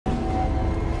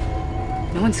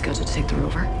No one's scheduled to take the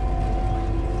rover.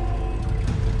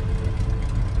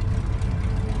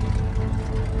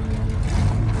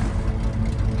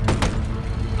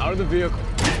 Out of the vehicle.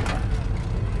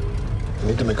 I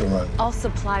need to make a run. All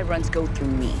supply runs go through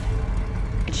me.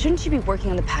 And shouldn't you be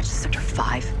working on the patch to Sector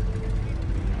 5?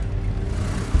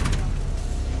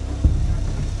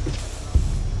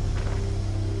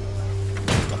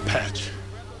 A patch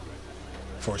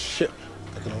for a ship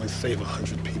that can only save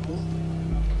 100 people?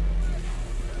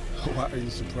 Why are you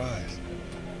surprised?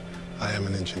 I am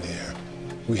an engineer.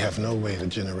 We have no way to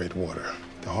generate water.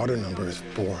 The harder number is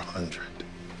 400.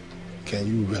 Can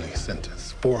you really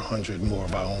sentence 400 more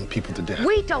of our own people to death?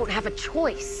 We don't have a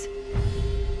choice.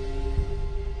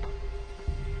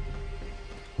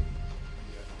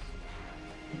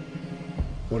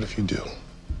 What if you do?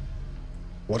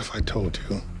 What if I told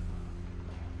you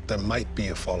there might be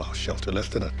a fallout shelter less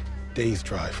than a day's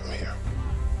drive from here?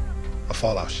 A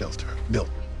fallout shelter built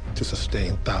to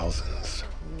sustain thousands.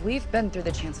 We've been through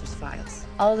the Chancellor's files.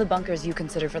 All of the bunkers you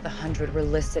considered for the 100 were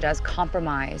listed as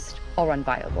compromised or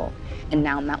unviable. And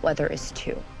now Mount Weather is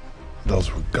too. Those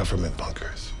were government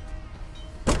bunkers.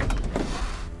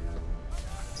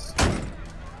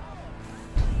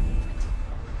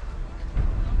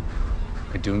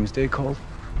 A doomsday cult?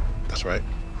 That's right.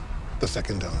 The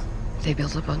second dawn. They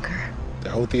built a bunker.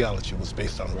 Their whole theology was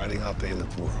based on writing out the end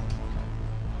of the world.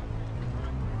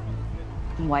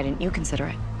 And why didn't you consider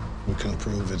it? We couldn't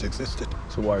prove it existed.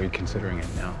 So why are you considering it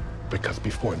now? Because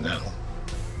before now,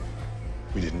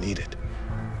 we didn't need it.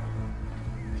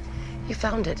 You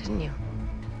found it, didn't you?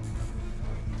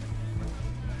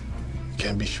 We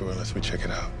can't be sure unless we check it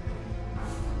out.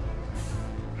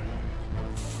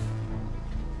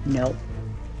 No.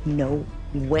 No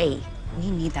way.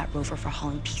 We need that rover for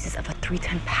hauling pieces of a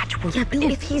 310 patch. Yeah, but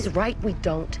if he's right, we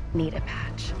don't need a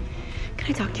patch.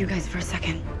 Can I talk to you guys for a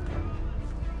second?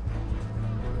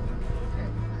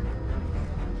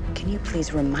 Can you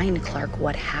please remind Clarke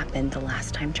what happened the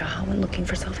last time Jaha went looking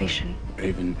for salvation?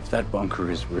 Raven, if that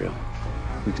bunker is real,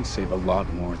 we can save a lot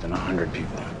more than 100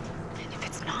 people. And if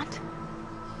it's not,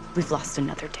 we've lost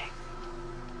another day.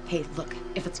 Hey, look,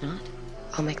 if it's not,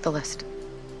 I'll make the list.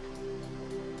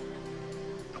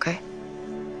 Okay?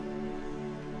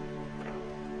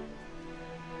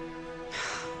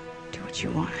 Do what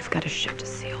you want. I've got a ship to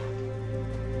sail.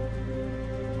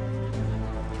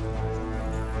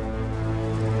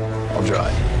 I'll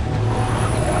drive.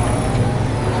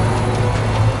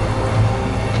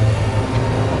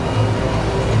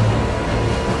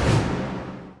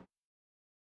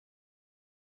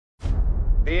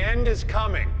 The end is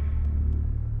coming.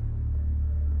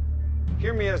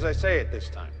 Hear me as I say it this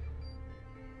time.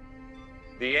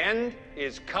 The end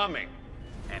is coming.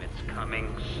 And it's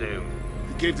coming soon.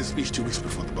 He gave this speech 2 weeks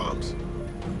before the bombs.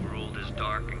 The world is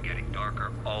dark and getting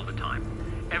darker all the time.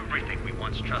 Everything we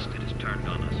once trusted is turned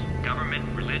on us. Government,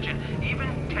 religion,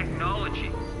 even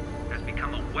technology has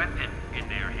become a weapon in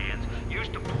their hands,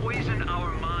 used to poison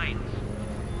our minds.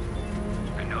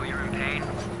 I know you're in pain.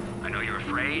 I know you're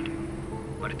afraid.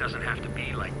 But it doesn't have to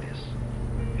be like this.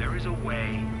 There is a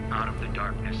way out of the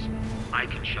darkness. I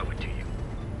can show it to you.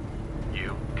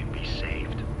 You can be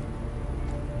saved.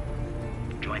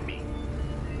 Join me.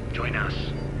 Join us.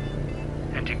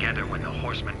 And together when the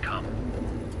horsemen come,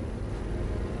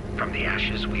 from the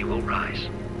ashes we will rise.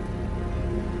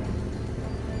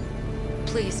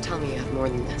 Please tell me you have more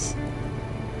than this.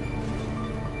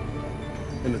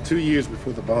 In the 2 years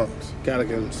before the bombs,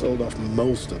 Gallagher sold off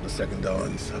most of the Second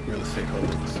Dawn's real estate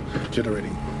holdings,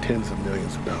 generating tens of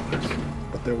millions of dollars.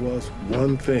 But there was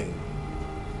one thing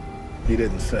he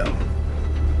didn't sell.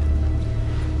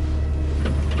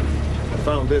 I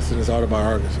found this in his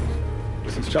autobiography.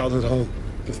 It's his childhood home.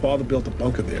 His father built a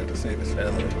bunker there to save his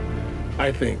family.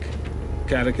 I think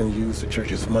Cadigan used the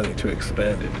church's money to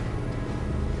expand it.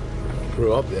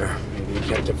 Grew up there. Maybe he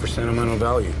kept it for sentimental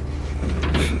value.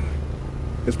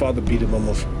 His father beat him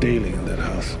almost daily in that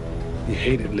house. He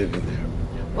hated living there.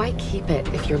 Why keep it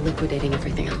if you're liquidating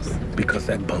everything else? Because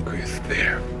that bunker is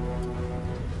there.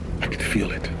 I could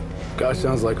feel it. Guy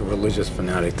sounds like a religious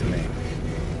fanatic to me.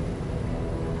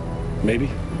 Maybe.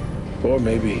 Or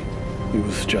maybe he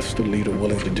was just a leader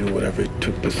willing to do whatever it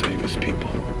took to save his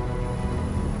people.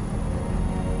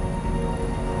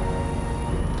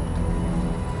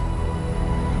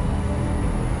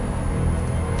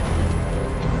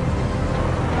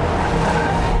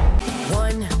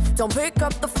 Don't pick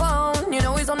up the phone, you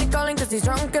know he's only calling cause he's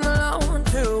drunk and alone.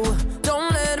 2,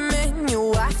 don't let him in,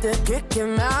 you have to kick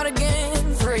him out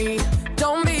again. 3,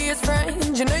 don't be his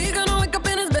friend, you know you're gonna wake up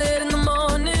in his bed in the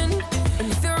morning.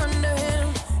 And if you're under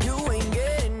him, you ain't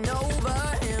getting over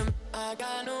him. I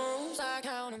got no I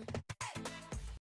count 'em.